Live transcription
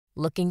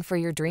Looking for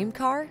your dream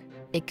car?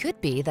 It could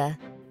be the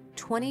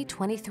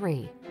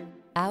 2023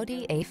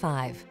 Audi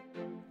A5.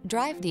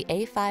 Drive the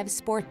A5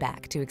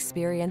 Sportback to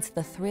experience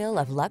the thrill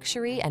of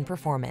luxury and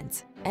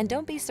performance. And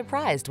don't be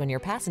surprised when your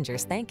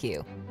passengers thank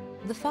you.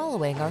 The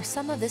following are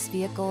some of this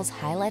vehicle's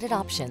highlighted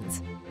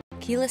options: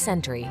 keyless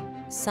entry,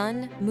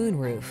 sun,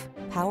 moonroof,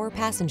 power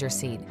passenger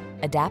seat,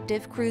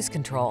 adaptive cruise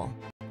control,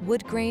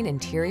 wood grain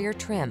interior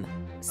trim,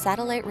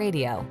 satellite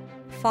radio,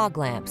 fog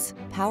lamps,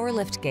 power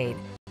liftgate,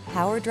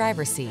 power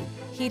driver seat,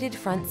 heated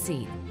front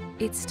seat.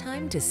 It's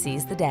time to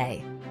seize the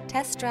day.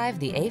 Test drive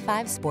the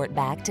A5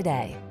 Sportback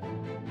today.